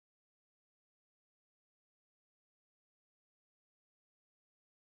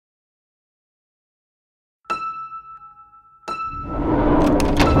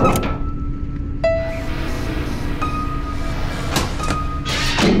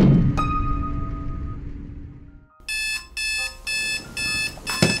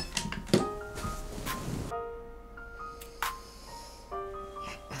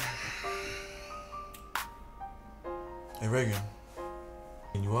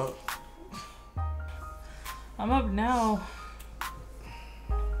I'm up now.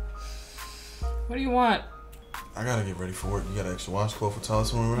 What do you want? I gotta get ready for work. You got an extra washcloth for towels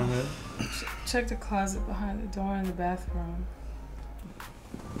somewhere around here? Check the closet behind the door in the bathroom.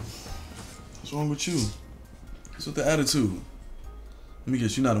 What's wrong with you? What's with the attitude? Let me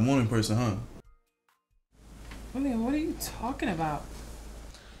guess, you're not a morning person, huh? I mean, what are you talking about?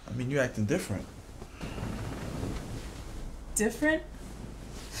 I mean, you're acting different. Different?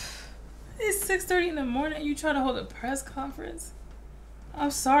 It's 6:30 in the morning. You trying to hold a press conference?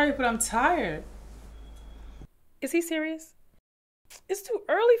 I'm sorry, but I'm tired. Is he serious? It's too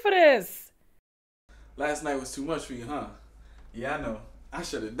early for this. Last night was too much for you, huh? Yeah, I know. I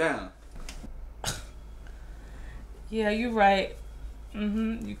shut it down. Yeah, you're right.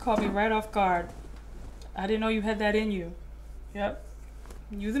 You caught me right off guard. I didn't know you had that in you. Yep.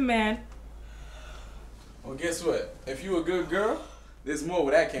 You the man. Well, guess what? If you a good girl, there's more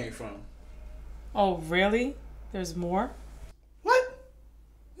where that came from. Oh, really? There's more? What?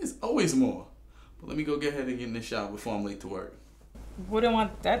 There's always more. But let me go get ahead and get in the shower before I'm late to work. Wouldn't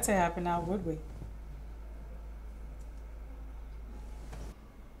want that to happen now, would we?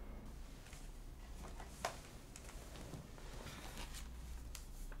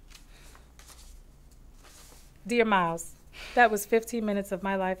 Dear Miles, that was 15 minutes of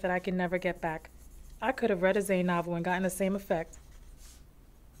my life that I can never get back. I could have read a Zane novel and gotten the same effect.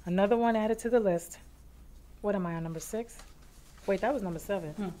 Another one added to the list. What am I on, number 6? Wait, that was number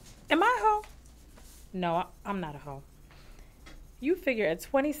 7. Am I a hoe? No, I'm not a hoe. You figure at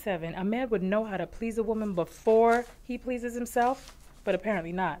 27, a man would know how to please a woman before he pleases himself, but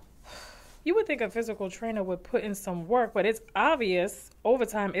apparently not. You would think a physical trainer would put in some work, but it's obvious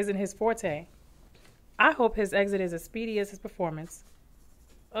overtime isn't his forte. I hope his exit is as speedy as his performance.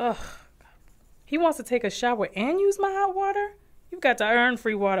 Ugh. He wants to take a shower and use my hot water? You've got to earn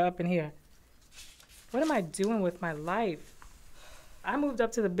free water up in here. What am I doing with my life? I moved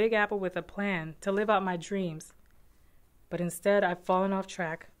up to the Big Apple with a plan to live out my dreams. But instead, I've fallen off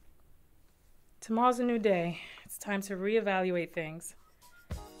track. Tomorrow's a new day. It's time to reevaluate things.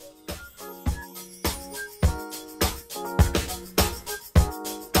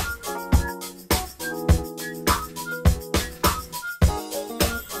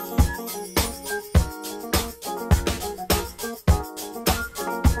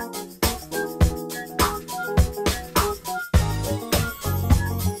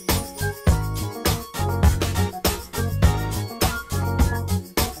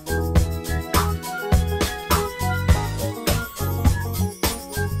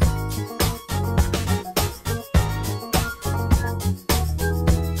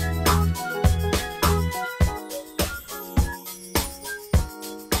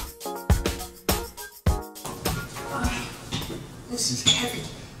 This is heavy.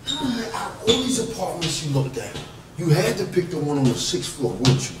 Out of all these apartments you looked at, you had to pick the one on the 6th floor,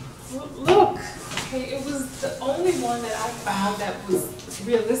 wouldn't you? Well, look, okay, it was the only one that I found that was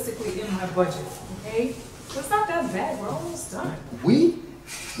realistically in my budget, okay? So it's not that bad. We're almost done. We?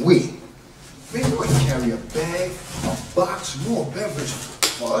 Man, you can carry a bag, a box, more beverage.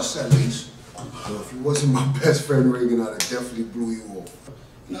 For us, at least. So if you wasn't my best friend, Reagan, I'd have definitely blew you off.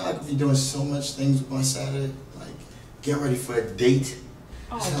 You know, I could be doing so much things with my Saturday, like get ready for a date,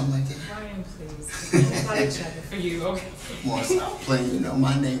 something like that. Ryan, please. I'm not checking for you, okay? Come on, stop playing. You know,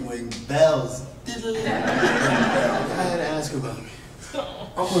 my name rings bells. I had to ask about me.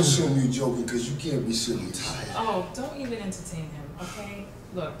 I'm gonna assume you're joking because you can't be serious. Oh, don't even entertain him, okay?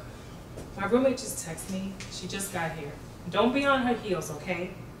 Look, my roommate just texted me. She just got here. Don't be on her heels,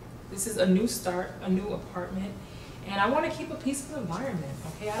 okay? This is a new start, a new apartment, and I want to keep a peaceful environment,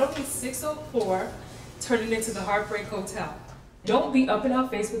 okay? I don't need 604 turning into the Heartbreak Hotel. Don't be up in our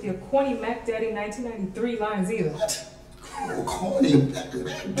face with your corny Mac Daddy 1993 lines either. What? Oh, corny.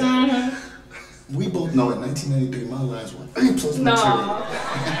 We both know in 1993 my lines were A+ material.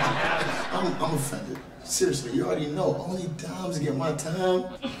 I'm offended. Seriously, you already know. Only dimes get my time.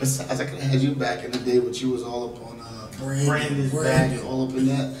 Besides, I could have had you back in the day, but you was all up on Brandon's back, all up in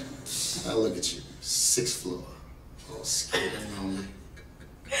that. Now look at you, 6th floor, all scared and lonely.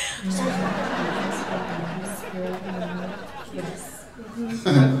 Yes.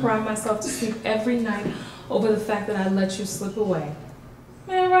 I cry myself to sleep every night over the fact that I let you slip away.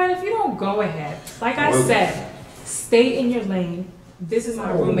 Man, Ryan, if you don't go ahead, like I said, stay in your lane. This is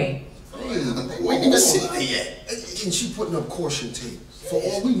my roommate. We ain't even seen it yet. And she putting up caution tape. For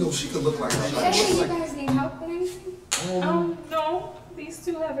all we know, she could look like her. Hey, you guys need help with anything? No, these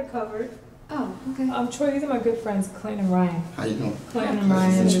two have it covered. Oh, okay. Troy, these are my good friends, Clayton and Ryan. How you doing? Clayton and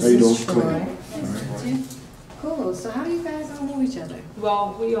Ryan, this How you is doing, Troy. Clayton? Cool. So how do you guys all know each other?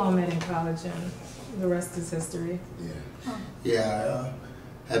 Well, we all met in college, and the rest is history. Yeah,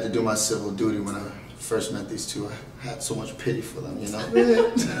 I had to do my civil duty when I first met these two. I had so much pity for them, you know?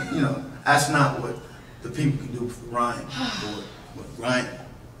 You know, that's not what the people can do for Ryan, but what Ryan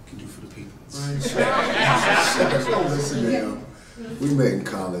can do for the people. Don't listen to him. We met in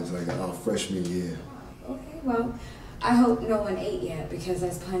college, like our freshman year. Okay, well, I hope no one ate yet because I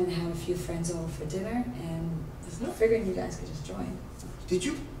was planning to have a few friends over for dinner and I figured you guys could just join. Did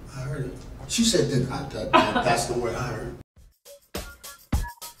you? I heard it. She said dinner. That's the word I heard.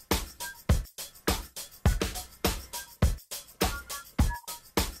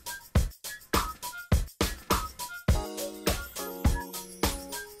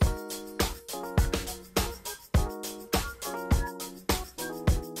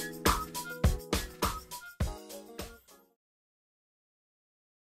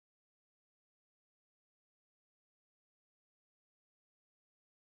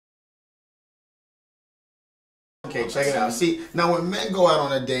 Okay, check it out. See, now when men go out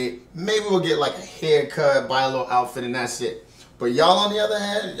on a date, maybe we'll get like a haircut, buy a little outfit, and that's it. But y'all, on the other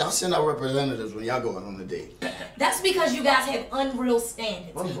hand, y'all send out representatives when y'all go out on a date. That's because you guys have unreal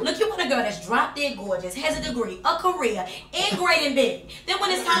standards. Look, you want a girl that's drop dead gorgeous, has a degree, a career, and great and big. Then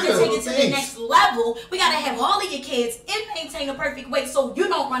when it's time to take it to the next level, we gotta have all of your kids and maintain a perfect weight so you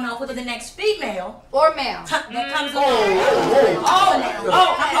don't run off with the next female. Or male. That comes along.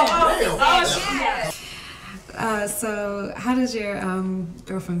 So how does your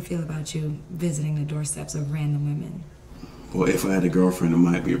girlfriend feel about you visiting the doorsteps of random women? Well, if I had a girlfriend, it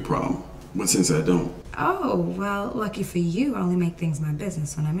might be a problem. But since I don't. Oh, well, lucky for you, I only make things my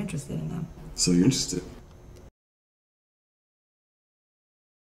business when I'm interested in them. So you're interested?